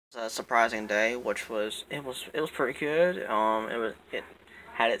A surprising day, which was pretty good. It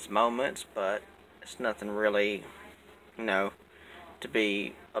had its moments, but it's nothing really, you know, to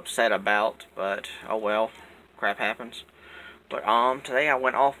be upset about. But oh well, crap happens. But today I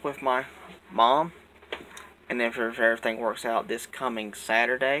went off with my mom, and if everything works out, this coming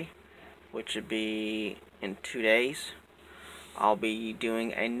Saturday, which would be in 2 days, I'll be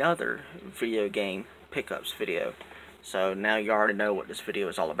doing another video game pickups video. So now you already know what this video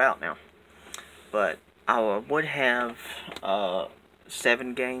is all about now. But I would have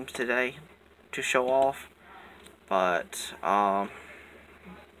 7 games today to show off, but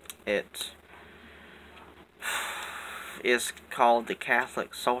it is called the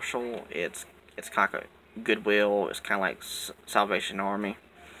Catholic Social. It's kind of Goodwill. It's kind of like Salvation Army.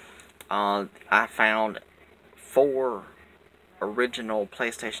 I found 4 original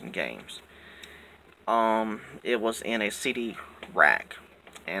PlayStation games. It was in a CD rack,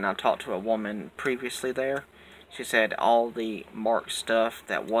 and I talked to a woman previously there. She said all the marked stuff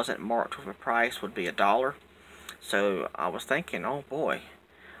that wasn't marked with a price would be $1. So I was thinking, oh boy,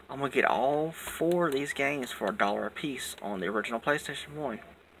 I'm gonna get all 4 of these games for $1 a piece on the original PlayStation 1.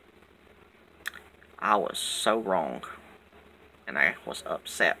 I was so wrong, and I was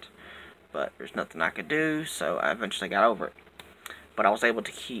upset, but there's nothing I could do, so I eventually got over it. But I was able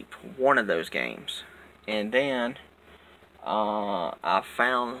to keep one of those games. And then I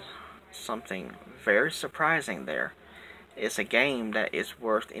found something very surprising there. It's a game that is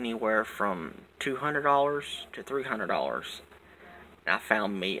worth anywhere from $200 to $300. And I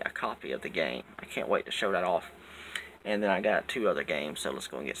found me a copy of the game. I can't wait to show that off. And then I got 2 other games, so let's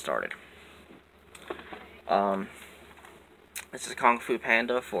go and get started. This is Kung Fu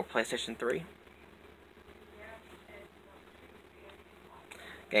Panda for PlayStation 3.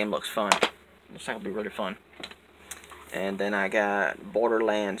 Game looks fun. Looks like it'll be really fun. And then I got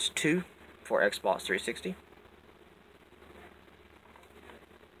Borderlands 2 for Xbox 360.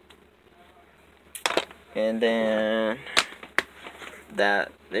 And then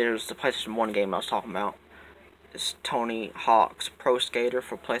there's the PlayStation 1 game I was talking about. It's Tony Hawk's Pro Skater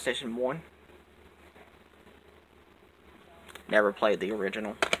for PlayStation 1. Never played the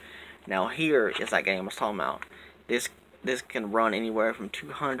original. Now here is that game I was talking about. This can run anywhere from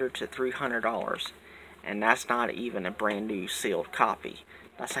 $200 to $300, and that's not even a brand new sealed copy.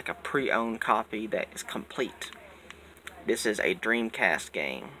 That's like a pre-owned copy that is complete. This is a Dreamcast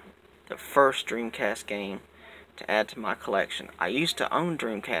game, the first Dreamcast game to add to my collection. I used to own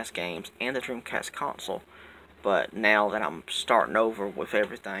Dreamcast games and the Dreamcast console, but now that I'm starting over with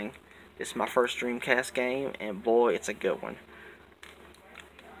everything, this is my first Dreamcast game, and boy, it's a good one.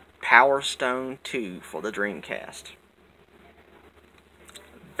 Power Stone 2 for the Dreamcast.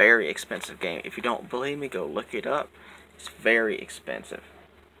 Very expensive game. If you don't believe me, go look it up. It's very expensive.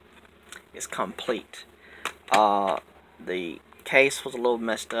 It's complete. The case was a little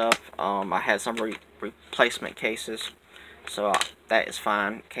messed up. I had some replacement cases, so that is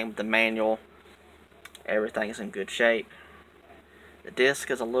fine. Came with the manual. Everything is in good shape. The disc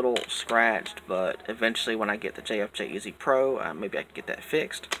is a little scratched, but eventually when I get the JFJ Easy Pro, maybe I can get that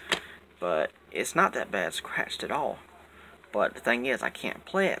fixed. But it's not that bad scratched at all. But the thing is, I can't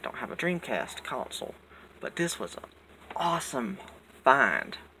play it. I don't have a Dreamcast console. But this was an awesome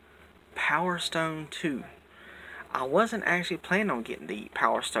find. Power Stone 2. I wasn't actually planning on getting the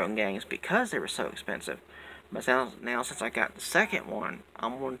Power Stone games because they were so expensive. But now since I got the second one,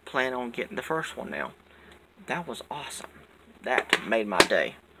 I'm planning on getting the first one now. That was awesome. That made my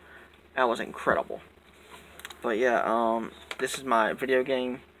day. That was incredible. But yeah, this is my video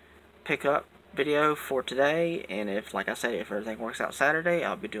game pickup video for today, and if, like I said, if everything works out Saturday,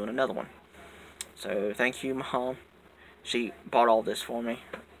 I'll be doing another one. So thank you, Mom. She bought all this for me.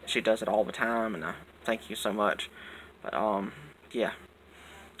 She does it all the time, and I thank you so much. But yeah,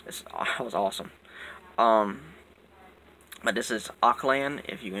 this was awesome. But this is Auckland.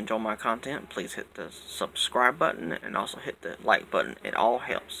 If you enjoy my content, please hit the subscribe button and also hit the like button. It all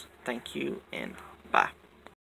helps. Thank you, and bye.